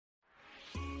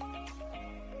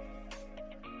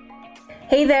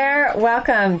Hey there,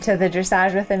 welcome to the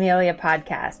Dressage with Amelia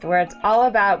podcast, where it's all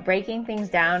about breaking things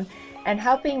down and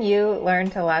helping you learn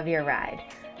to love your ride.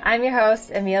 I'm your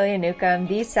host, Amelia Newcomb.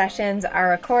 These sessions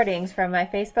are recordings from my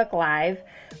Facebook Live,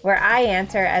 where I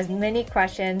answer as many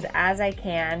questions as I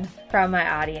can from my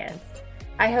audience.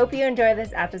 I hope you enjoy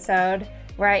this episode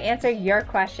where I answer your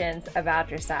questions about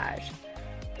dressage.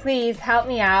 Please help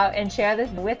me out and share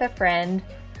this with a friend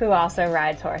who also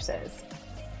rides horses.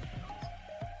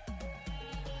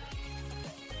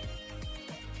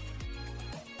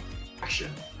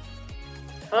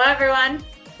 Hello, everyone.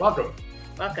 Welcome.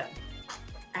 I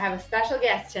have a special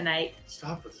guest tonight.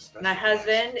 Stop with the special My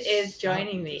husband is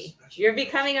joining me. You're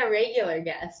becoming a regular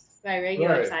guest, my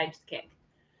regular sidekick.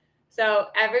 So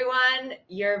everyone,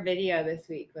 your video this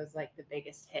week was like the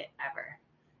biggest hit ever.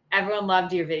 Everyone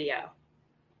loved your video.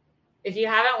 If you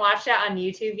haven't watched it on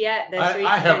YouTube yet, this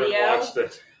week's video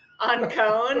on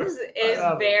cones is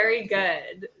very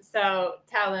good. So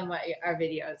tell them what our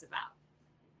video is about.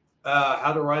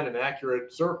 How to ride an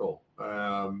accurate circle.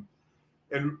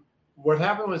 And what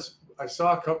happened was I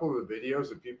saw a couple of the videos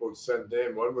that people had sent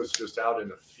in. One was just out in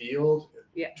a field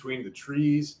between the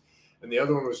trees, and the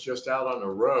other one was just out on a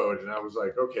road. And I was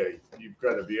like, okay, you've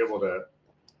got to be able to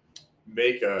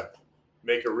make a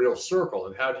real circle.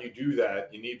 And how do you do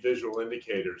that? You need visual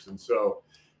indicators. And so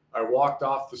I walked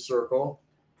off the circle,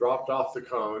 dropped off the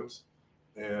cones,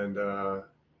 and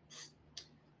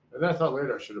then I thought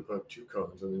later I should have put 2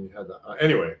 cones, and then you had the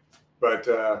anyway. But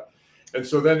and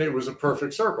so then it was a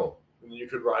perfect circle, and you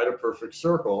could ride a perfect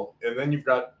circle, and then you've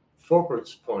got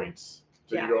focus points.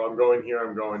 So you go, I'm going here,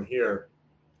 I'm going here.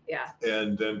 Yeah.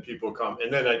 And then people come,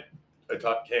 and then I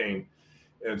taught cane,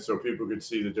 and so people could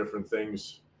see the different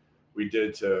things we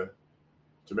did to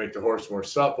make the horse more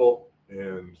supple,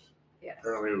 and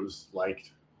apparently it was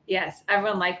liked. Yes,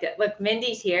 everyone liked it. Look,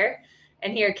 Mindy's here.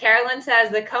 And here, Carolyn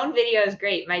says, the cone video is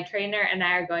great. My trainer and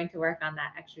I are going to work on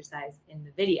that exercise in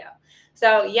the video.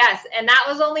 So, yes, and that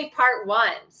was only part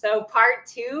 1. So, part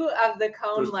 2 of the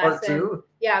cone lesson. Part 2?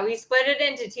 Yeah, we split it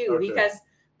into 2 because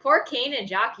poor Kane and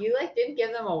Jock, you didn't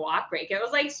give them a walk break. It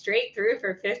was straight through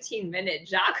for 15 minutes.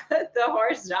 Jock, the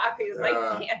horse Jock, he was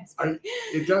can't.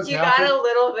 It does you happen. got a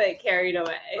little bit carried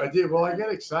away. I did. Well, I get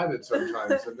excited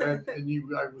sometimes. And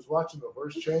I was watching the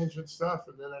horse change and stuff,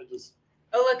 and then I just.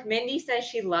 Oh, look, Mindy says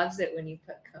she loves it when you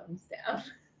put cones down.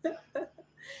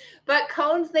 But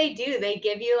cones, they do. They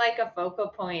give you a focal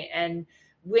point. And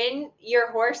when your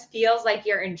horse feels like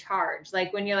you're in charge,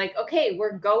 like when you're like, okay,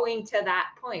 we're going to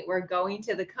that point, we're going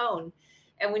to the cone.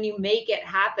 And when you make it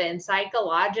happen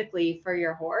psychologically for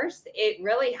your horse, it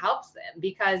really helps them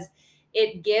because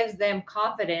it gives them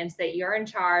confidence that you're in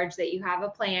charge, that you have a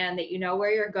plan, that you know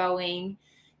where you're going.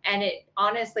 And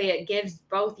it gives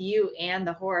both you and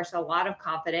the horse a lot of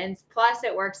confidence. Plus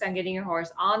it works on getting your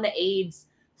horse on the aids,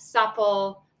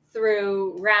 supple,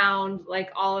 through, round,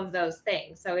 all of those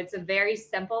things. So it's a very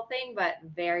simple thing, but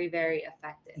very, very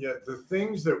effective. Yeah, the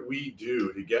things that we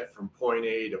do to get from point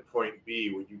A to point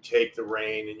B, when you take the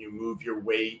rein and you move your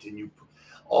weight and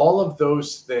all of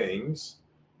those things,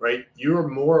 right? You're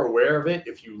more aware of it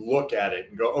if you look at it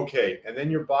and go, okay. And then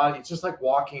your body, it's just like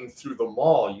walking through the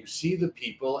mall. You see the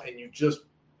people and you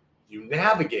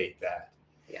navigate that.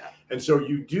 Yeah. And so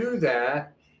you do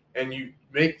that and you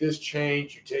make this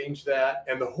change, you change that,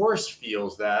 and the horse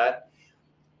feels that.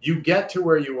 You get to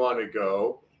where you want to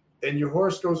go, and your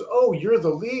horse goes, oh, you're the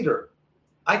leader.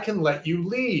 I can let you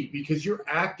lead because you're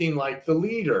acting like the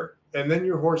leader. And then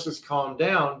your horse is calmed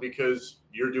down because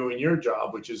you're doing your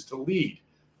job, which is to lead.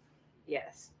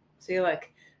 Yes. So you look,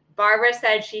 Barbara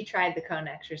said she tried the cone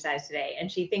exercise today and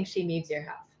she thinks she needs your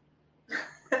help.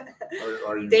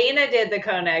 Are you... Dana did the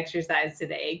cone exercise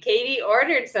today. Katie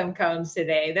ordered some cones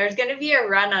today. There's going to be a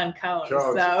run on cones.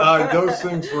 So. Those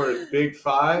things were at Big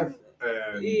 5.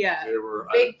 And they were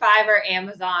Big 5 or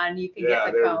Amazon. You can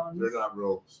get the cones. They're not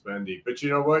real spendy. But you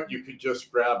know what? You could just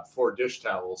grab 4 dish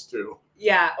towels too.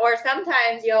 Yeah. Or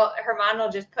sometimes Herman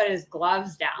will just put his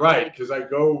gloves down. Right. Because I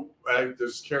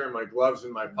just carry my gloves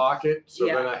in my pocket. So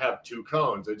then I have 2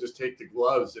 cones. I just take the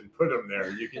gloves and put them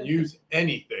there. You can use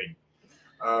anything.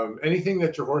 Anything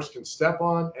that your horse can step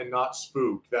on and not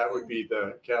spook. That would be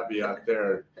the caveat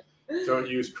there. Don't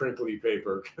use crinkly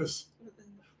paper because.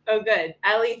 Oh, good.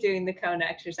 Ellie's doing the cone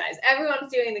exercise.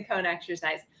 Everyone's doing the cone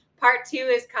exercise. Part 2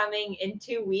 is coming in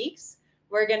 2 weeks.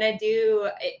 We're going to do,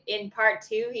 in part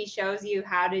 2, he shows you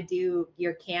how to do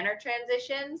your canter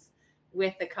transitions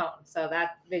with the cone. So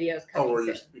that video is coming where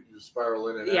you spiral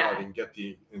in and out and get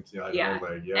into the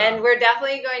leg. Yeah. And we're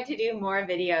definitely going to do more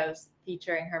videos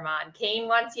featuring Herman. Kane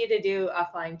wants you to do a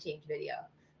flying change video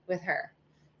with her.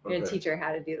 We're going to teach her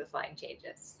how to do the flying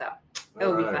changes. So All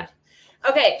it'll be fun.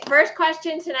 Okay, first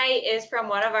question tonight is from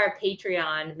one of our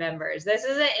Patreon members. This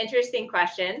is an interesting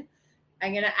question.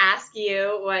 I'm going to ask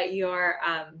you what your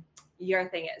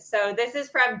thing is. So this is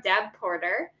from Deb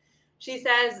Porter. She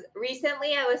says,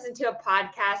 recently I listened to a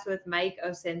podcast with Mike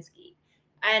Osinski,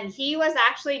 and he was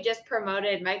actually just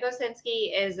promoted. Mike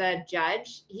Osinski is a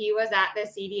judge. He was at the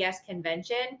CDS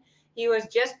convention. He was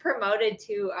just promoted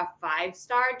to a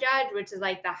 5-star judge, which is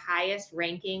like the highest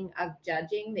ranking of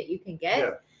judging that you can get.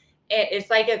 Yeah. It's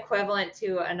like equivalent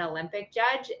to an Olympic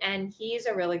judge, and he's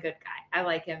a really good guy. I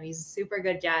like him. He's a super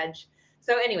good judge.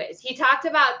 So anyways, he talked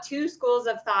about 2 schools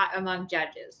of thought among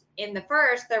judges. In the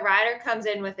first, the rider comes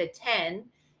in with a 10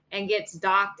 and gets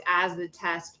docked as the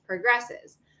test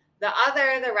progresses. The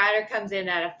other, the rider comes in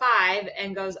at a 5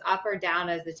 and goes up or down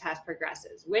as the test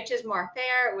progresses. Which is more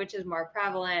fair? Which is more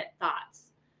prevalent?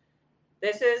 Thoughts?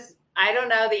 I don't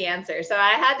know the answer. So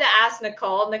I had to ask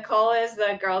Nicole. Nicole is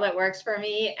the girl that works for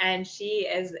me, and she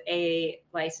is a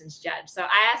licensed judge. So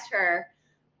I asked her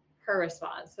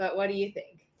response. But what do you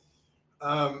think?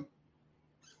 I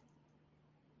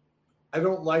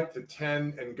don't like the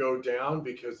 10 and go down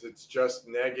because it's just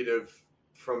negative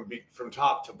from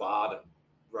top to bottom,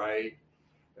 right?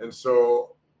 And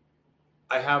so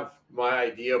I have my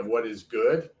idea of what is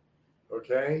good.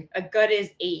 Okay. A good is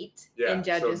 8 in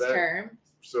judges' term.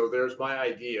 So there's my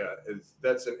idea.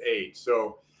 That's an 8.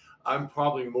 So I'm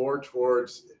probably more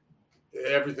towards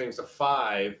everything's a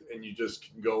 5 and you just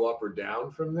can go up or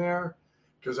down from there,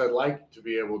 because I'd like to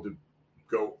be able to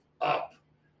go up.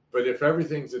 But if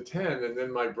everything's a 10 and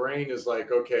then my brain is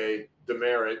like, okay,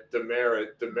 demerit.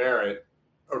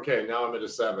 Okay, now I'm at a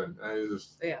 7.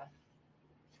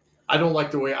 I don't like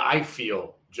the way I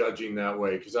feel judging that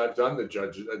way, because I've done the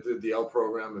judges. I did the L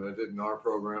program and I did an R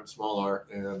program, small R,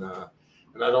 and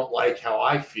I don't like how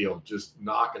I feel just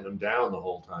knocking them down the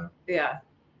whole time. Yeah.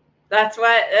 That's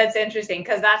interesting,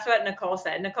 because that's what Nicole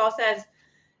said. Nicole says,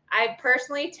 I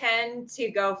personally tend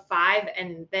to go 5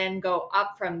 and then go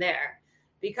up from there,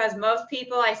 because most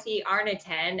people I see aren't a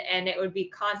 10, and it would be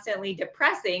constantly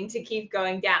depressing to keep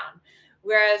going down.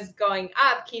 Whereas going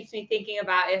up keeps me thinking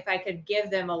about if I could give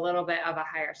them a little bit of a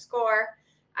higher score.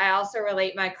 I also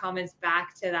relate my comments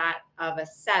back to that of a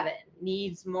 7.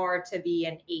 Needs more to be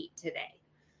an 8 today.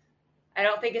 I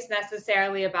don't think it's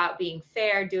necessarily about being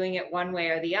fair, doing it one way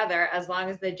or the other. As long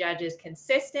as the judge is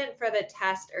consistent for the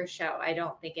test or show, I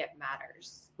don't think it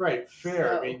matters. Right.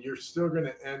 Fair. So, I mean, you're still going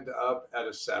to end up at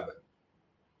a 7,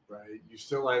 right? You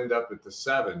still end up at the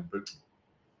 7, but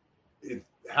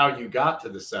how you got to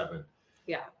the 7.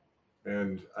 Yeah.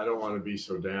 And I don't want to be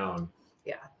so down.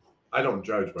 Yeah. I don't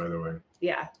judge, by the way.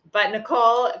 Yeah. But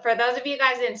Nicole, for those of you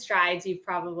guys in Strides, you've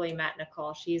probably met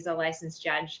Nicole. She's a licensed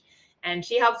judge. And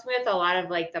she helps me with a lot of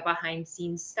like the behind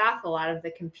scenes stuff, a lot of the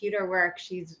computer work.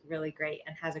 She's really great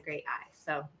and has a great eye.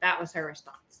 So that was her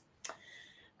response.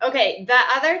 Okay. The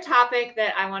other topic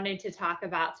that I wanted to talk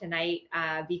about tonight,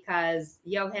 because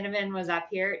Yo Hinneman was up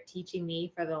here teaching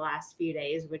me for the last few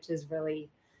days, which is really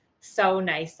so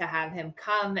nice to have him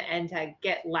come and to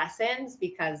get lessons,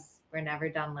 because we're never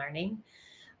done learning.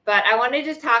 But I wanted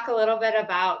to talk a little bit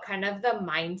about kind of the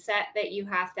mindset that you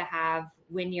have to have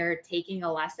when you're taking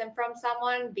a lesson from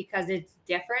someone, because it's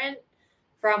different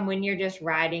from when you're just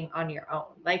riding on your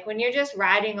own. Like when you're just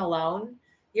riding alone,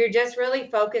 you're just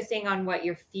really focusing on what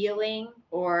you're feeling,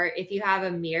 or if you have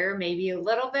a mirror, maybe a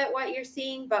little bit what you're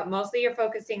seeing, but mostly you're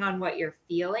focusing on what you're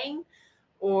feeling,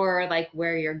 or like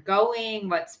where you're going,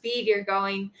 what speed you're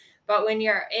going. But when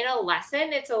you're in a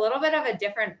lesson, it's a little bit of a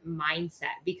different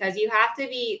mindset, because you have to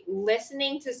be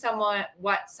listening to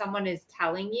what someone is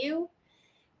telling you,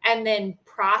 and then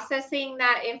processing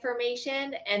that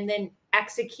information, and then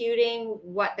executing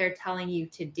what they're telling you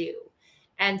to do.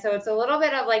 And so it's a little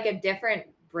bit of like a different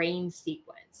brain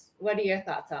sequence. What are your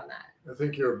thoughts on that? I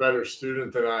think you're a better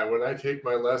student than I. When I take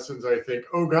my lessons, I think,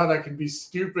 oh God, I can be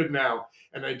stupid now.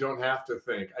 And I don't have to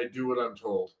think. I do what I'm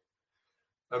told.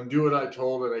 I'm do what I'm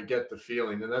told, and I get the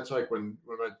feeling. And that's like when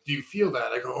do you feel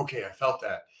that? I go, okay, I felt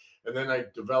that. And then I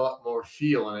develop more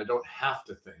feel, and I don't have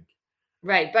to think.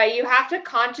 Right. But you have to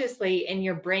consciously in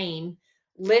your brain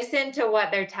listen to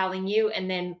what they're telling you, and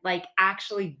then like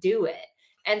actually do it.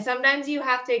 And sometimes you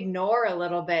have to ignore a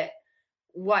little bit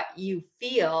what you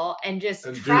feel and just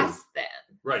trust them.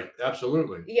 Right.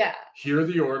 Absolutely. Yeah. Hear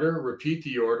the order, repeat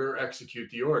the order, execute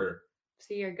the order.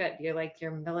 So you're good. You're like,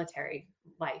 your military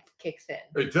life kicks in.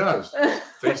 It does.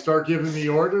 They start giving me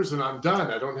orders and I'm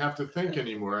done. I don't have to think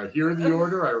anymore. I hear the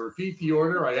order, I repeat the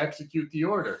order, I execute the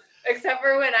order. Except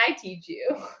for when I teach you.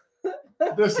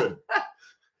 Listen,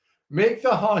 make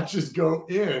the haunches go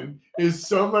in is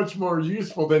so much more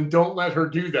useful than don't let her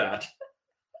do that.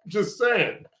 Just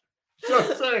saying.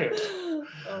 Just saying.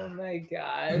 Oh my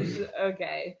gosh.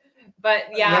 Okay. But I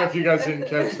don't know yeah. if you guys didn't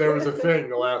catch, there was a thing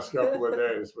the last couple of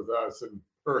days with us and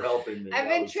her helping me. I've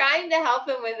been trying to help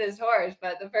him with his horse,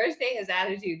 but the first day his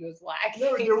attitude was lacking.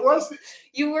 No, there wasn't.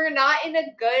 You were not in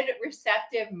a good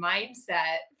receptive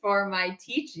mindset for my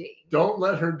teaching. Don't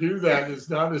let her do that. It's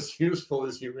not as useful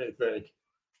as you may think.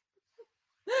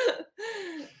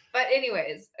 But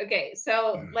anyways, okay,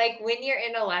 so like when you're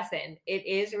in a lesson, it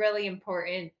is really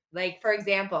important. Like for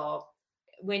example,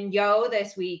 when Yo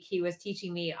this week, he was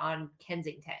teaching me on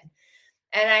Kensington.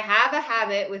 And I have a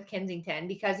habit with Kensington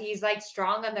because he's like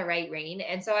strong on the right rein.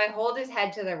 And so I hold his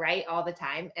head to the right all the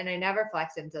time and I never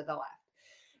flex him to the left.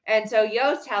 And so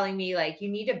Yo's telling me, like, you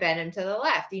need to bend him to the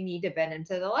left. You need to bend him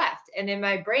to the left. And in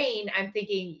my brain, I'm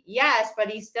thinking, yes, but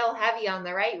he's still heavy on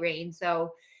the right rein.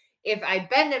 So if I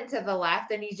bend him to the left,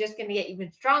 then he's just going to get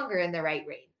even stronger in the right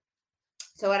rein.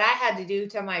 So what I had to do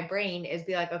to my brain is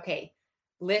be like, okay,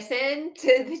 listen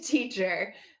to the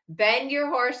teacher, bend your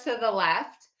horse to the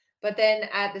left. But then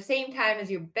at the same time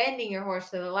as you're bending your horse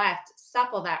to the left,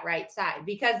 supple that right side.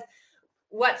 Because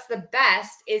what's the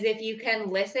best is if you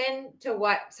can listen to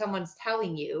what someone's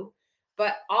telling you,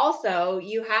 but also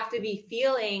you have to be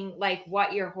feeling like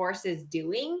what your horse is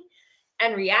doing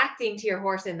and reacting to your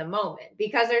horse in the moment,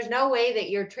 because there's no way that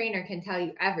your trainer can tell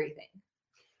you everything.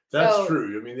 That's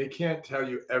true. I mean, they can't tell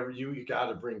you you got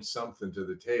to bring something to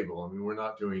the table. I mean, we're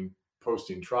not doing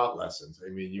posting trot lessons. I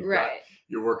mean,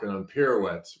 you're working on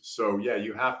pirouettes. So yeah,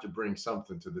 you have to bring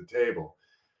something to the table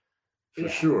for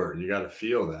sure. You got to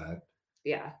feel that.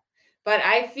 Yeah. But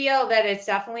I feel that it's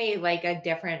definitely like a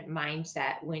different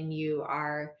mindset when you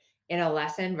are in a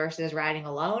lesson versus riding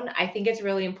alone. I think it's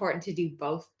really important to do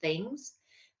both things,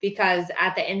 because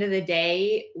at the end of the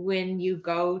day, when you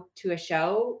go to a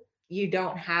show, you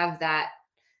don't have that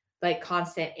like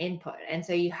constant input. And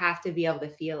so you have to be able to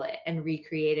feel it and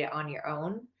recreate it on your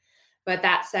own. But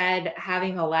that said,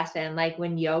 having a lesson, like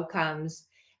when Yo comes,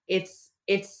 it's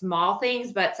small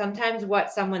things, but sometimes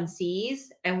what someone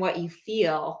sees and what you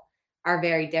feel are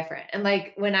very different. And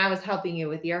like when I was helping you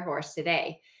with your horse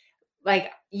today,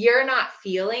 like you're not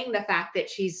feeling the fact that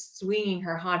she's swinging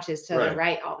her haunches to the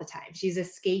right all the time. She's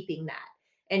escaping that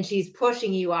and she's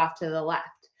pushing you off to the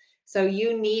left. So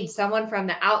you need someone from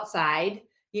the outside.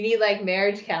 You need like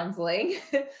marriage counseling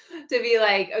to be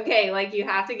like, okay, like you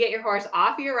have to get your horse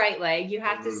off your right leg. You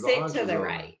have to sit to the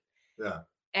right. Yeah.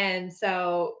 And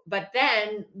so, but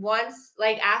then once,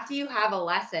 like after you have a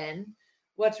lesson,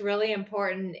 what's really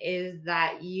important is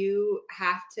that you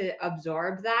have to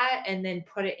absorb that and then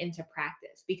put it into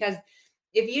practice. Because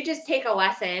if you just take a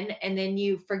lesson and then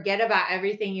you forget about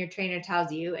everything your trainer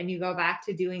tells you and you go back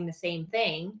to doing the same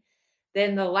thing,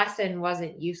 then the lesson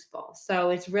wasn't useful.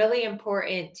 So it's really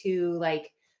important to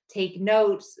like take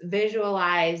notes,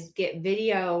 visualize, get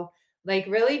video, like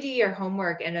really do your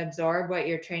homework and absorb what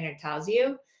your trainer tells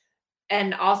you.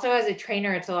 And also as a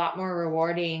trainer, it's a lot more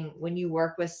rewarding when you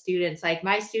work with students. Like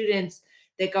my students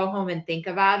that go home and think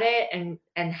about it and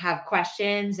have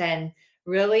questions and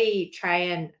really try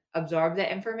and absorb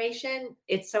the information.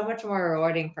 It's so much more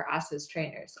rewarding for us as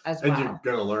trainers as well. And you're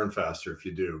going to learn faster if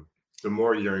you do. The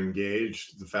more you're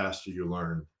engaged, the faster you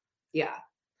learn. Yeah.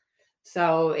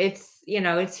 So it's,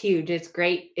 it's huge. It's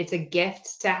great. It's a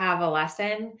gift to have a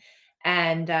lesson.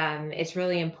 And it's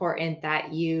really important that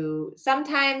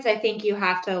sometimes I think you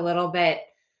have to a little bit,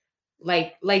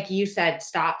 like you said,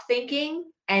 stop thinking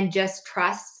and just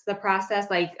trust the process.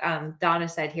 Like Donna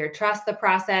said here, trust the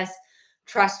process,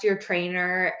 trust your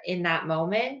trainer in that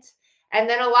moment. And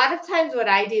then a lot of times what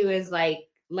I do is like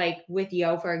with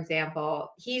Yo, for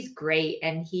example, he's great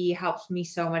and he helps me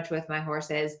so much with my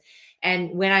horses.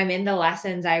 And when I'm in the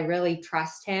lessons, I really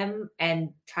trust him and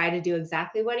try to do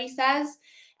exactly what he says.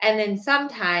 And then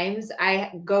sometimes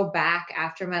I go back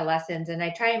after my lessons and I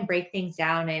try and break things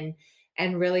down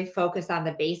and really focus on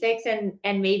the basics. And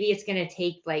maybe it's going to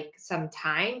take like some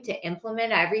time to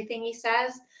implement everything he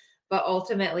says, but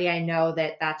ultimately I know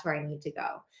that that's where I need to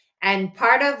go. And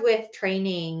part of with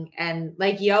training, and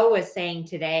like Yo was saying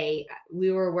today, we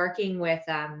were working with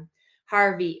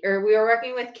we were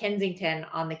working with Kensington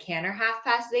on the canter half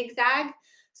pass zigzag.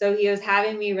 So he was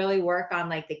having me really work on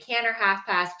like the canter half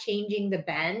pass, changing the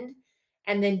bend,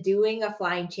 and then doing a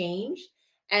flying change.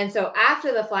 And so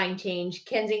after the flying change,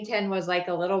 Kensington was like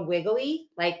a little wiggly,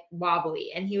 like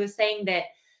wobbly. And he was saying that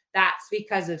that's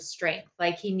because of strength.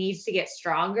 Like he needs to get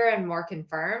stronger and more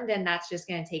confirmed. And that's just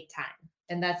going to take time.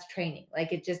 And that's training.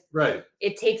 Like it just,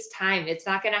 it takes time. It's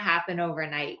not going to happen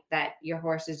overnight that your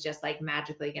horse is just like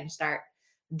magically going to start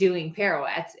doing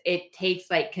pirouettes. It takes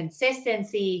like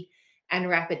consistency and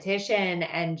repetition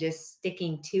and just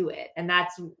sticking to it. And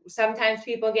that's sometimes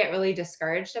people get really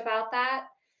discouraged about that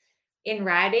in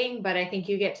riding, but I think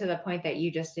you get to the point that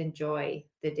you just enjoy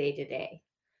the day to day.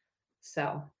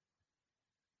 So,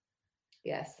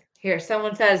 yes. Here,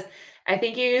 someone says, I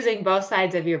think you're using both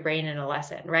sides of your brain in a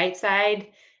lesson. Right side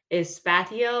is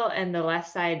spatial and the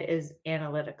left side is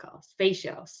analytical.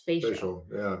 Spatial.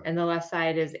 Yeah. And the left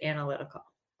side is analytical.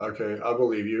 Okay, I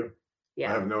believe you.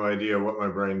 Yeah. I have no idea what my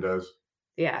brain does.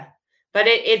 Yeah. But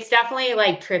it's definitely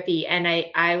like trippy. And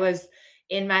I was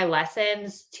in my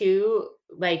lessons too,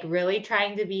 like really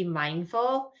trying to be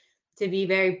mindful, to be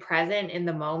very present in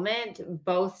the moment,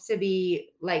 both to be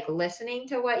like listening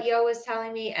to what Yo was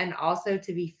telling me and also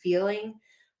to be feeling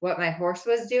what my horse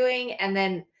was doing. And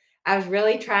then I was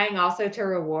really trying also to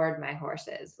reward my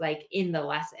horses like in the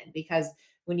lesson, because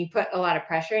when you put a lot of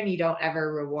pressure and you don't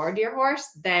ever reward your horse,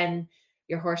 then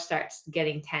your horse starts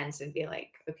getting tense and being like,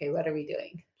 okay, what are we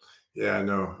doing? Yeah, I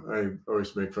know. I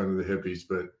always make fun of the hippies,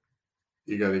 but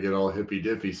you got to get all hippy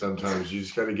dippy sometimes. You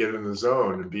just got to get in the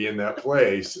zone and be in that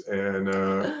place. And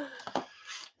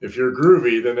if you're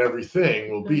groovy, then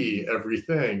everything will be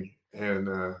everything. And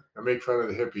I make fun of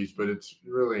the hippies, but it's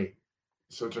really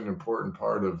such an important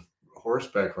part of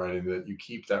horseback riding that you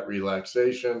keep that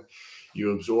relaxation.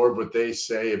 You absorb what they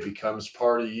say. It becomes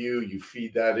part of you. You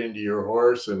feed that into your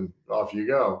horse and off you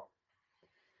go.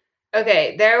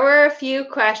 Okay, there were a few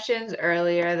questions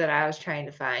earlier that I was trying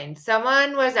to find.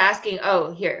 Someone was asking,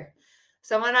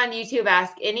 someone on YouTube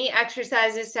asked, any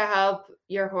exercises to help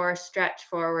your horse stretch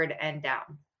forward and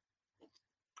down?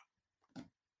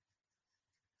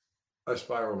 I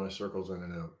spiral my circles in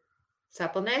and out.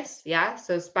 Suppleness, yeah.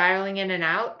 So spiraling in and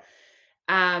out.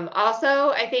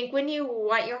 Also, I think when you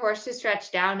want your horse to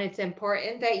stretch down, it's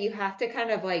important that you have to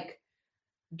kind of like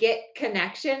get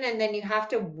connection and then you have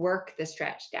to work the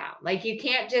stretch down. Like you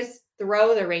can't just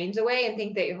throw the reins away and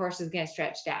think that your horse is going to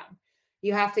stretch down.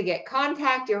 You have to get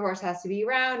contact. Your horse has to be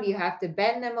round. You have to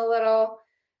bend them a little.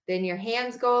 Then your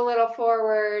hands go a little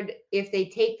forward. If they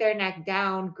take their neck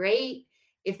down, great.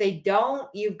 If they don't,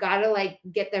 you've got to like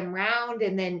get them round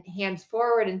and then hands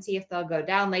forward and see if they'll go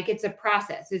down. Like it's a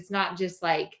process. It's not just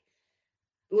like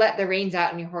let the reins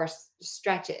out and your horse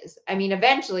stretches. I mean,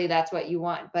 eventually that's what you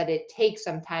want, but it takes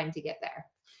some time to get there.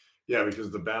 Yeah,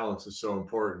 because the balance is so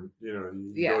important. You know,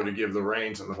 you go to give the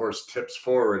reins and the horse tips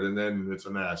forward and then it's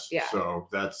a mess. Yeah. So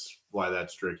that's why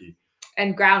that's tricky.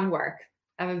 And groundwork.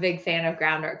 I'm a big fan of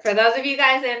groundwork. For those of you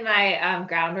guys in my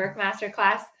groundwork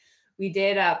masterclass, we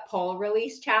did a pole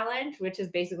release challenge, which is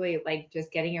basically like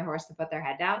just getting your horse to put their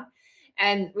head down.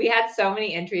 And we had so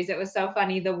many entries. It was so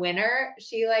funny. The winner,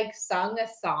 she like sung a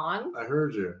song. I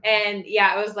heard you. And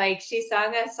yeah, it was like she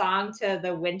sung a song to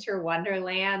the Winter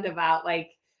Wonderland about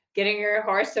like getting her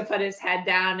horse to put his head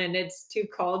down and it's too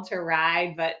cold to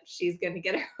ride, but she's going to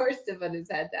get her horse to put his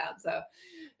head down. So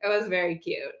it was very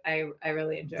cute. I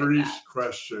really enjoyed that. Bree's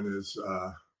question is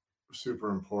super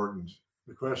important.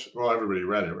 The question, well, everybody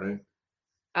read it, right?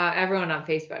 Everyone on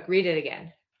Facebook, read it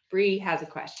again. Bree has a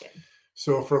question.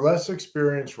 So for less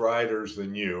experienced riders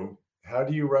than you, how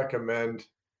do you recommend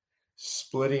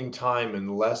splitting time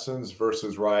in lessons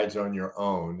versus rides on your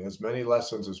own? As many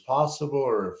lessons as possible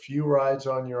or a few rides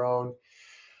on your own?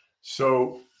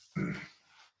 So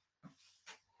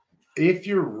if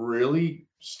you're really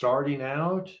starting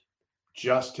out,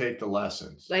 just take the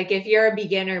lessons. Like if you're a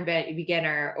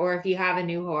beginner, or if you have a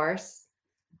new horse,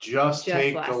 just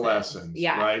take lessons. The lessons.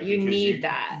 Yeah, right? You need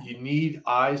that. You need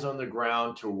eyes on the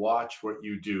ground to watch what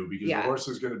you do, because the horse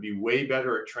is going to be way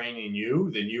better at training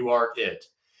you than you are it.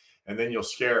 And then you'll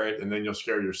scare it, and then you'll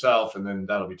scare yourself, and then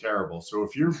that'll be terrible. So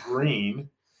if you're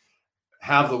green,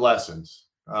 have the lessons.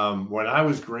 When I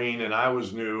was green and I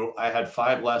was new, I had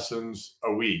 5 lessons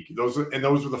a week. Those were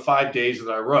the 5 days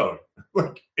that I rode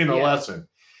like in a lesson.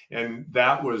 And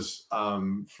that was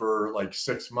for like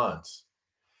 6 months.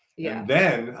 Yeah. And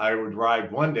then I would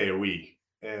ride 1 day a week,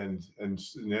 and then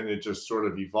it just sort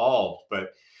of evolved.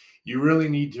 But you really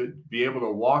need to be able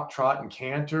to walk, trot, and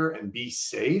canter and be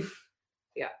safe.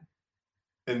 Yeah.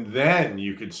 And then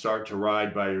you could start to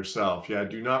ride by yourself. Yeah, I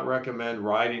do not recommend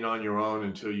riding on your own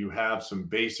until you have some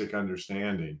basic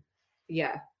understanding.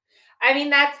 Yeah. I mean,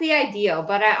 that's the ideal,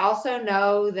 but I also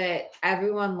know that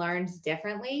everyone learns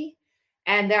differently.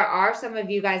 And there are some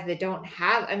of you guys that don't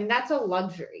have, I mean, that's a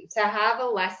luxury. To have a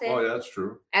lesson that's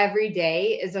true. Every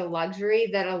day is a luxury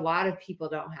that a lot of people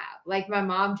don't have. Like my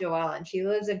mom, Joellen, she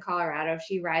lives in Colorado.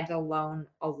 She rides alone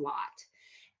a lot.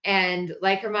 And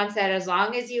like her mom said, as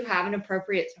long as you have an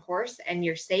appropriate horse and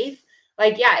you're safe,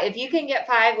 Like, yeah, if you can get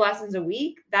 5 lessons a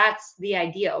week, that's the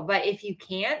ideal. But if you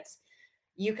can't,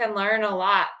 you can learn a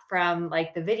lot from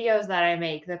like the videos that I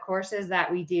make, the courses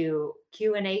that we do,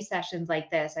 Q&A sessions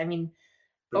like this. I mean,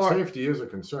 but safety is a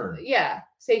concern. Yeah,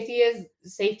 safety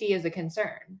is a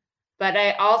concern. But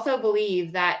I also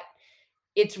believe that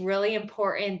it's really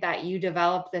important that you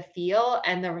develop the feel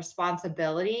and the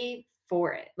responsibility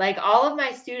for it. Like all of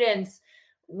my students,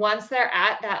 once they're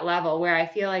at that level where I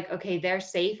feel like, okay, they're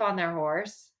safe on their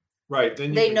horse, right?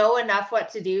 Then they know enough what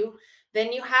to do.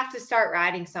 Then you have to start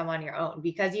riding some on your own,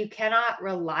 because you cannot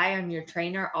rely on your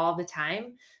trainer all the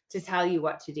time to tell you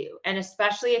what to do. And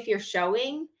especially if you're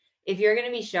showing, if you're going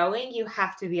to be showing, you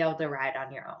have to be able to ride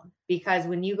on your own, because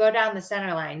when you go down the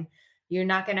center line, you're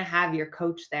not going to have your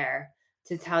coach there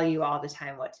to tell you all the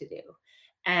time what to do.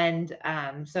 And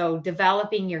so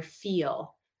developing your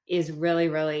feel is really,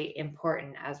 really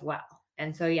important as well.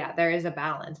 And so, yeah, there is a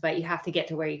balance, but you have to get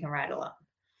to where you can ride alone.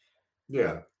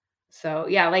 Yeah. So,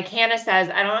 yeah, like Hannah says,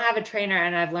 I don't have a trainer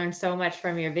and I've learned so much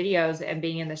from your videos and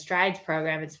being in the Strides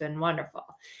program. It's been wonderful.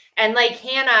 And like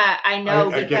Hannah, I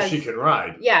know I guess she can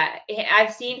ride. Yeah,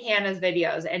 I've seen Hannah's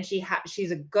videos, and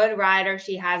she's a good rider.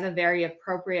 She has a very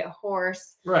appropriate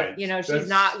horse. Right. You know, she's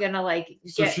not going to like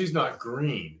So she's not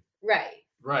green. Right.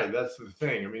 Right. That's the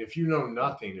thing. I mean, if you know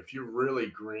nothing, if you're really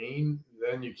green,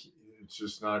 then it's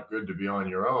just not good to be on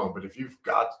your own. But if you've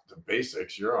got the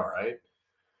basics, you're all right.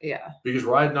 Yeah. Because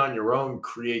riding on your own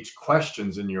creates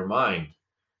questions in your mind.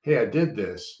 Hey, I did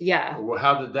this. Yeah. Well,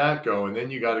 how did that go? And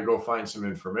then you got to go find some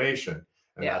information,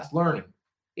 and that's learning.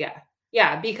 Yeah.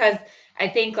 Yeah. Because I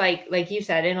think like you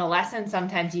said, in a lesson,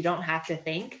 sometimes you don't have to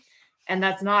think, and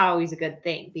that's not always a good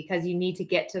thing, because you need to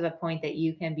get to the point that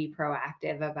you can be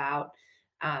proactive about,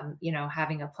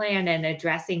 having a plan and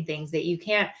addressing things that you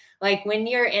can't, like when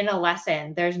you're in a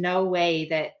lesson, there's no way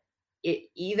that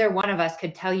either one of us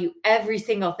could tell you every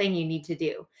single thing you need to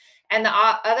do. And the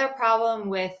other problem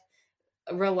with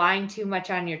relying too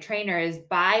much on your trainer is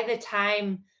by the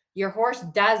time your horse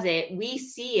does it, we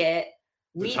see it,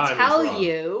 we tell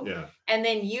you, and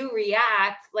then you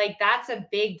react. Like that's a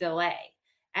big delay.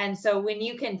 And so when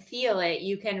you can feel it,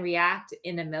 you can react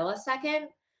in a millisecond,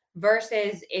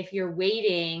 versus if you're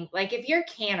waiting, like if you're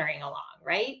cantering along,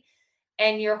 right?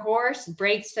 And your horse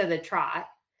breaks to the trot,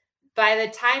 by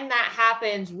the time that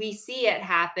happens, we see it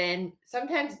happen.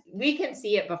 Sometimes we can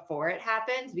see it before it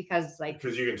happens, because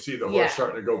you can see the horse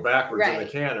starting to go backwards in the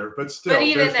canter, but still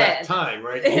there's that time,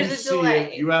 right? You see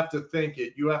it, you have to think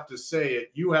it, you have to say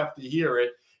it, you have to hear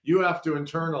it, you have to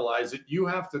internalize it, you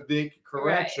have to make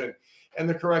correction. Right. And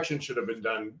the correction should have been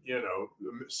done,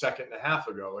 a second and a half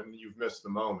ago, and you've missed the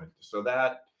moment. So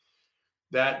that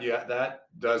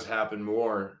does happen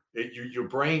more. Your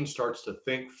brain starts to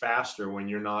think faster when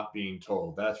you're not being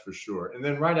told. That's for sure. And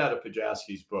then right out of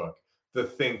Pajaski's book, The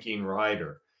Thinking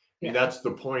Rider. I mean, that's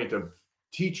the point of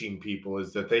teaching people,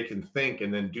 is that they can think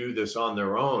and then do this on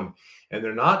their own, and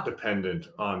they're not dependent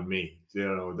on me.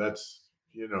 That's,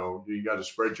 you got to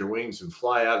spread your wings and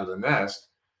fly out of the nest.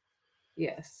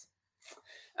 Yes.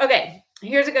 Okay.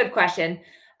 Here's a good question.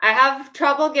 I have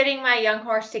trouble getting my young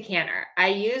horse to canter. I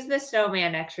use the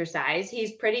snowman exercise.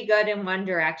 He's pretty good in one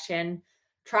direction,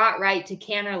 trot right to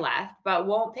canter left, but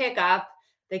won't pick up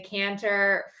the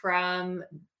canter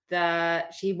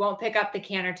she won't pick up the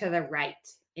canter to the right.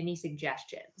 Any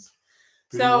suggestions?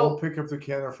 So you won't pick up the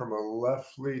canter from a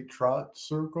left lead trot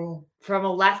circle? From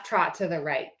a left trot to the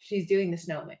right. She's doing the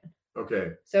snowman.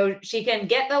 Okay. So she can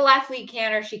get the left lead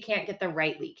canter. She can't get the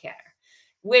right lead canter.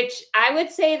 Which I would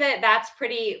say that's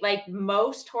pretty, like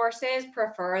most horses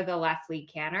prefer the left lead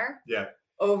canter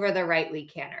over the right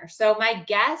lead canter. So my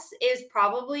guess is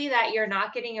probably that you're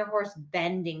not getting your horse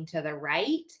bending to the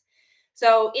right.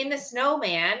 So in the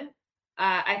snowman,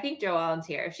 I think Joelle's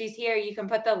here. If she's here, you can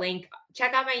put the link.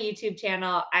 Check out my YouTube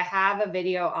channel. I have a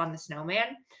video on the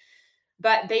snowman.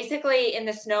 But basically in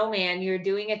the snowman, you're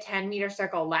doing a 10-meter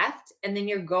circle left, and then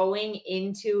you're going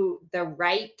into the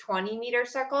right 20-meter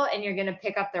circle, and you're going to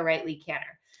pick up the right lead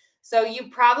canter. So you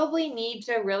probably need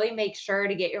to really make sure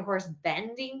to get your horse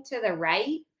bending to the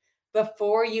right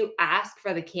before you ask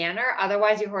for the canter.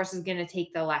 Otherwise, your horse is going to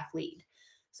take the left lead.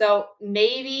 So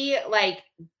maybe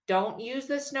don't use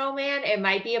the snowman. It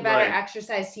might be a better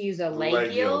exercise to use a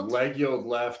leg yield. Leg yield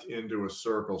left into a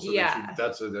circle. So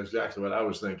that's exactly what I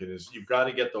was thinking, is you've got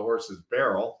to get the horse's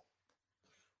barrel.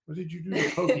 What did you do to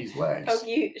Pokey's legs?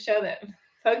 Pokey, show them.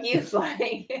 Pokey is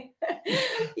flying.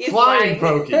 Flying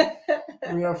Pokey.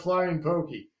 We have flying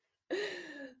Pokey.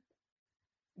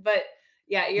 But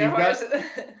yeah, your horse...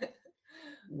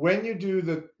 When you do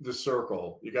the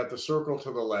circle, you got the circle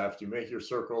to the left, you make your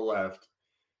circle left.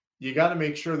 you got to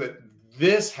make sure that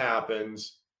this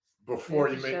happens before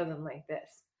you show them like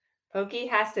this. Pokey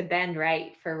has to bend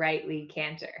right for right lead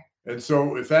canter. And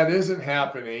so if that isn't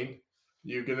happening,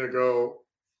 you're going to go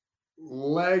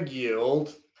leg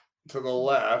yield to the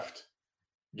left,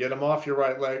 get them off your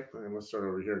right leg. Let's start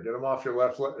over here. Get them off your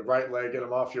right leg, get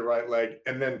them off your right leg,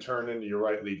 and then turn into your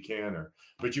right lead canter.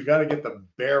 But you got to get the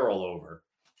barrel over.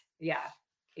 Yeah.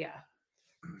 Yeah.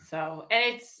 So,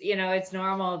 and it's, it's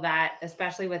normal that,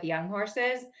 especially with young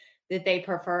horses, that they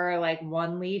prefer like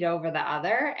one lead over the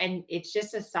other. And it's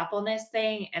just a suppleness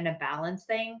thing and a balance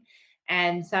thing.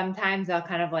 And sometimes they'll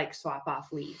kind of like swap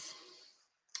off leads.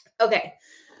 Okay.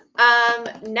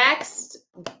 Next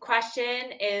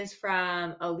question is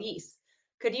from Elise.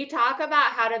 Could you talk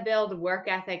about how to build work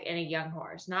ethic in a young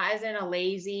horse? Not as in a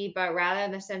lazy, but rather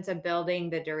in the sense of building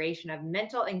the duration of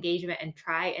mental engagement and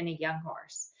try in a young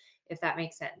horse, if that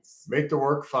makes sense. Make the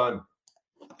work fun.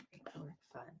 Make the work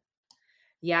fun.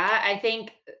 Yeah, I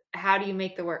think, how do you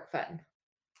make the work fun?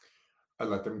 I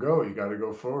let them go. You got to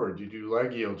go forward. You do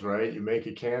leg yields, right? You make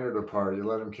a canter depart. You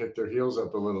let them kick their heels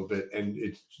up a little bit, and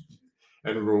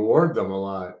reward them a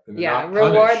lot. And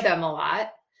reward them a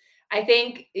lot. I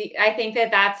think that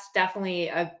that's definitely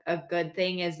a good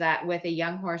thing, is that with a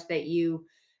young horse that you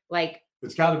like,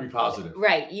 it's got to be positive,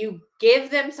 right? You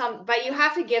give them but you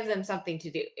have to give them something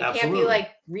to do. It Absolutely. Can't be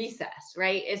like recess,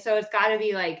 right? So it's got to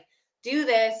be like, do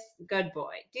this, good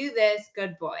boy. Do this,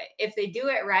 good boy. If they do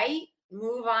it right,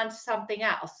 move on to something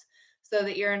else, so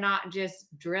that you're not just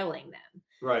drilling them.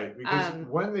 Right, because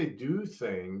when they do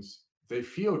things, they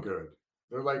feel good.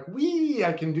 They're like,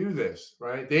 I can do this,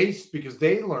 right? Because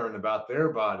they learn about their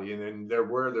body, and then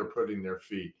where they're putting their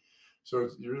feet. So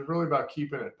it's really about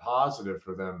keeping it positive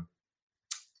for them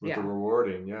with the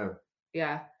rewarding.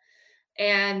 Yeah.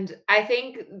 And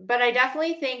I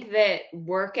definitely think that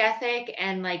work ethic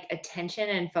and like attention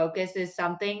and focus is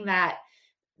something that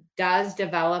does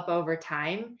develop over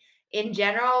time. In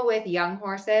general, with young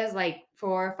horses, like 4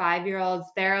 or 5-year-olds,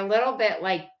 they're a little bit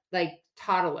like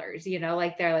toddlers,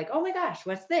 like they're like, oh my gosh,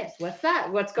 what's this? What's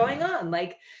that? What's going on?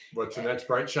 Like, what's the next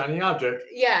bright shiny object?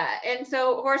 Yeah. And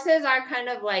so horses are kind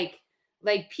of like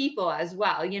people as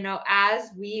well.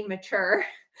 As we mature,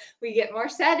 we get more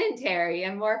sedentary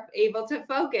and more able to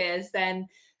focus. And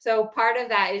so part of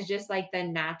that is just like the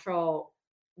natural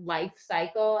life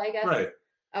cycle, I guess, right,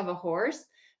 of a horse.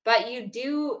 But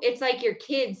it's like your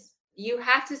kids, you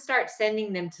have to start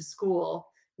sending them to school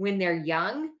when they're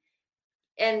young.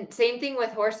 And same thing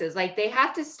with horses. Like, they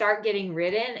have to start getting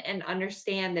ridden and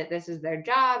understand that this is their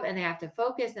job, and they have to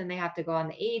focus, and they have to go on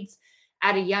the aids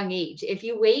at a young age. If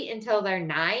you wait until they're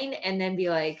 9 and then be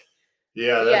like,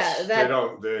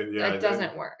 that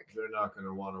doesn't work. They're not going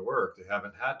to want to work. They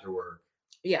haven't had to work.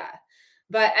 Yeah.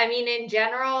 But I mean, in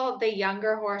general, the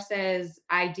younger horses,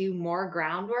 I do more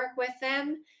groundwork with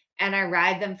them, and I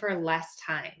ride them for less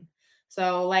time.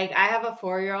 So like, I have a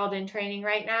 4-year-old in training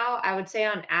right now. I would say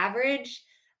on average,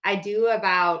 I do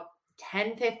about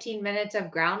 10, 15 minutes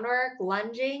of groundwork,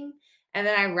 lunging, and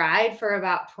then I ride for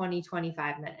about 20,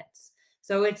 25 minutes.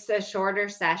 So it's a shorter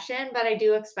session, but I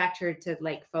do expect her to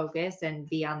like focus and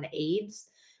be on the aids.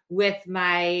 With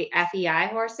my FEI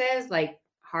horses, like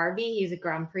Harvey, he's a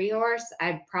Grand Prix horse,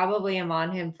 I probably am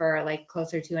on him for like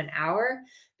closer to an hour,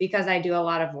 because I do a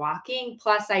lot of walking.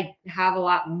 Plus I have a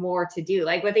lot more to do.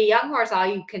 Like with a young horse, all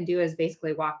you can do is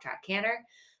basically walk, trot, canter.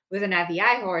 With an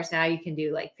FEI horse, now you can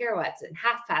do like pirouettes and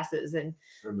half passes and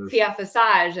piaffe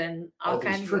passage and all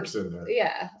kinds of tricks in there.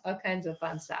 Yeah, all kinds of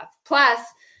fun stuff. Plus,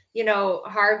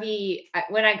 Harvey,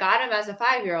 when I got him as a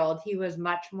 5-year-old, he was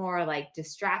much more like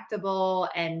distractible,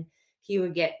 and he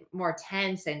would get more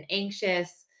tense and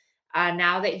anxious.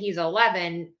 Now that he's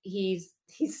 11, he's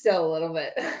still a little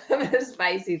bit of a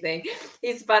spicy thing.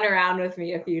 He spun around with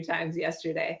me a few times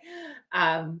yesterday.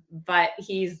 But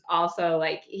he's also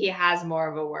like, he has more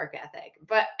of a work ethic.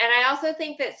 And I also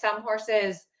think that some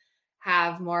horses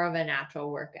have more of a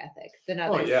natural work ethic than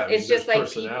others. Oh, yeah. It's just like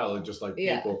personality, people. Just like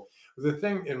people. The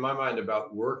thing in my mind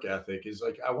about work ethic is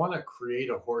like, I want to create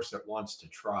a horse that wants to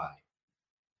try.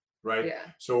 Right. Yeah.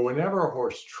 So whenever a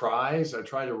horse tries, I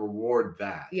try to reward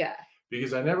that. Yeah.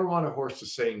 Because I never want a horse to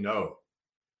say no.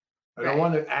 I don't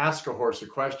want to ask a horse a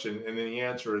question and then the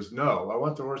answer is no. I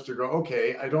want the horse to go,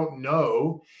 okay, I don't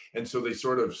know. And so they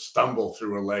sort of stumble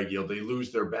through a leg yield. They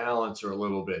lose their balance or a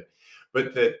little bit,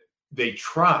 but that they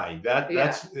try.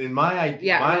 That's in my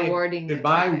idea. Rewarding in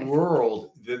my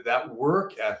world, that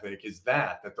work ethic is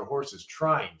that the horse is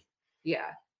trying.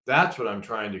 Yeah. That's what I'm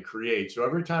trying to create. So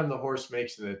every time the horse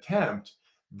makes an attempt,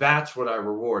 that's what I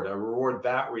reward. I reward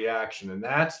that reaction. And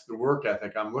that's the work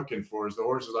ethic I'm looking for, is the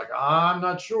horse is like, I'm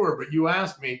not sure, but you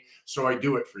asked me, so I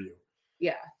do it for you.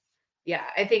 Yeah. Yeah.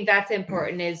 I think that's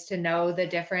important, is to know the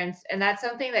difference. And that's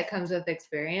something that comes with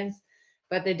experience.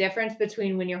 But the difference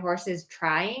between when your horse is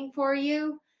trying for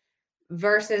you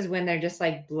versus when they're just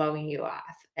like blowing you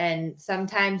off. And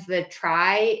sometimes the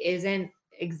try isn't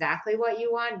exactly what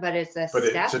you want, but it's a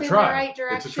step in the right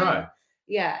direction. It's a try.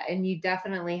 Yeah. And you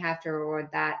definitely have to reward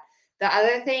that. The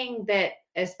other thing that,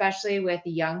 especially with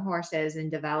young horses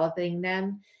and developing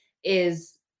them,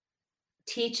 is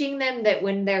teaching them that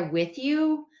when they're with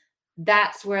you,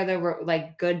 that's where the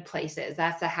like good place is.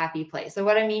 That's a happy place. So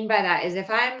what I mean by that is, if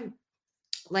I'm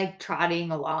like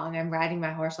trotting along, I'm riding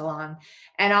my horse along,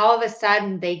 and all of a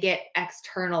sudden they get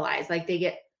externalized, like they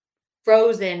get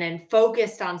frozen and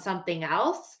focused on something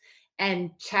else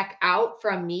and check out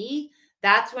from me,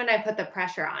 that's when I put the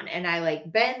pressure on, and I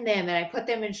like bend them and I put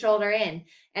them in shoulder in.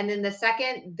 And then the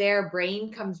second their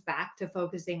brain comes back to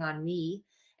focusing on me,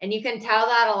 and you can tell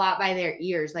that a lot by their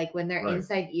ears, like when their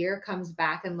inside ear comes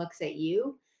back and looks at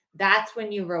you, that's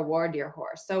when you reward your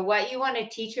horse. So what you want to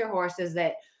teach your horse is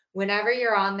that whenever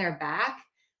you're on their back,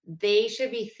 they should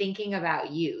be thinking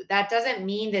about you. That doesn't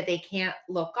mean that they can't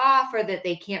look off or that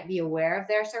they can't be aware of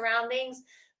their surroundings,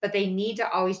 but they need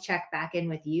to always check back in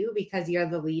with you, because you're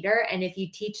the leader. And if you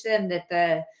teach them that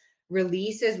the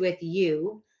release is with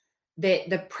you, that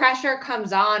the pressure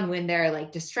comes on when they're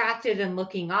like distracted and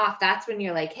looking off, that's when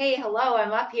you're like, hey, hello,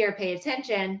 I'm up here, pay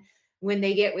attention. When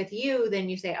they get with you, then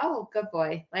you say, oh, good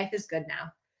boy, life is good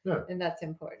now. Yeah. And that's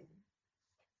important.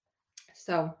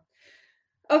 So,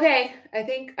 okay, I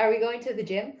think, are we going to the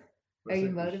gym? Are you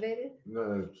motivated?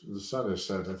 No, the sun is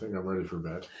set. I think I'm ready for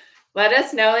bed. Let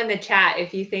us know in the chat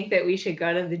if you think that we should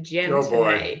go to the gym tonight.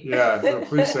 Boy. Yeah, no,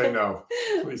 please say no.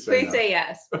 Please say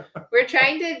yes. We're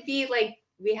trying to be like,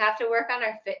 we have to work on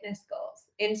our fitness goals.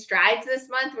 In Strides this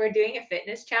month, we're doing a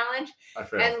fitness challenge. I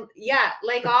failed. And yeah,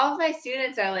 like all of my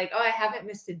students are like, oh, I haven't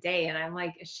missed a day. And I'm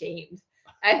like ashamed.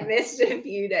 I've missed a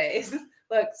few days.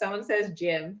 Look, someone says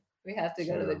gym. We have to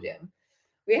go to the gym.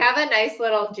 We have a nice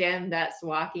little gym that's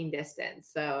walking distance.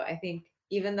 So I think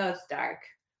even though it's dark,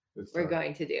 we're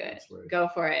going to do it. Go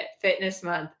for it. Fitness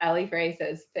month. Ellie Frey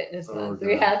says fitness month. God.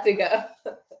 We have to go.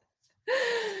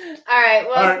 All right.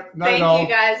 Well, thank you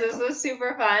guys. This was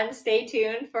super fun. Stay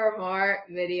tuned for more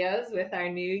videos with our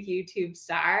new YouTube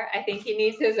star. I think he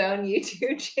needs his own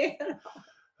YouTube channel.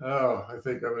 Oh, I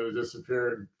think I'm going to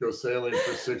disappear and go sailing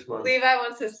for 6 months. Levi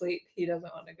wants to sleep. He doesn't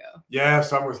want to go.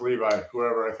 Yes, I'm with Levi,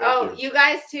 whoever I think. Oh, you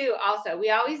guys too. Also,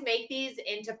 we always make these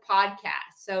into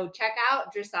podcasts. So check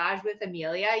out Dressage with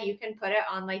Amelia. You can put it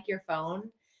on like your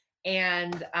phone.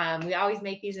 And we always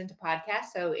make these into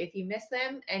podcasts. So if you miss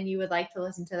them and you would like to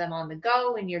listen to them on the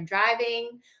go when you're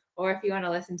driving, or if you want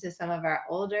to listen to some of our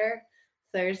older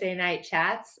Thursday night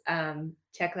chats,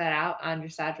 check that out on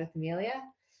Dressage with Amelia.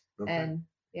 Okay. And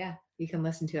yeah, you can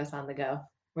listen to us on the go.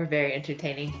 We're very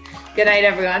entertaining. Good night,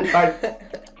 everyone. Bye.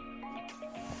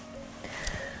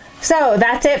 So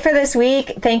that's it for this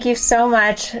week. Thank you so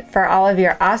much for all of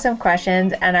your awesome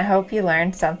questions, and I hope you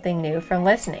learned something new from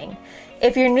listening.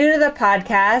 If you're new to the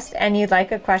podcast and you'd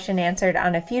like a question answered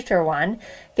on a future one,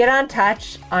 get on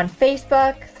touch on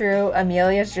Facebook through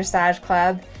Amelia's Dressage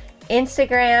Club,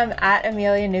 Instagram at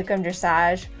Amelia Newcomb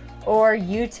Dressage, or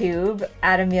YouTube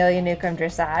at Amelia Newcomb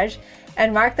Dressage,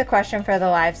 and mark the question for the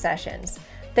live sessions.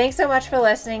 Thanks so much for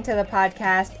listening to the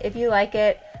podcast. If you like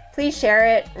it, please share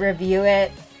it, review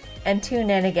it, and tune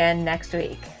in again next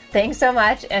week. Thanks so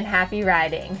much and happy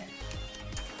riding.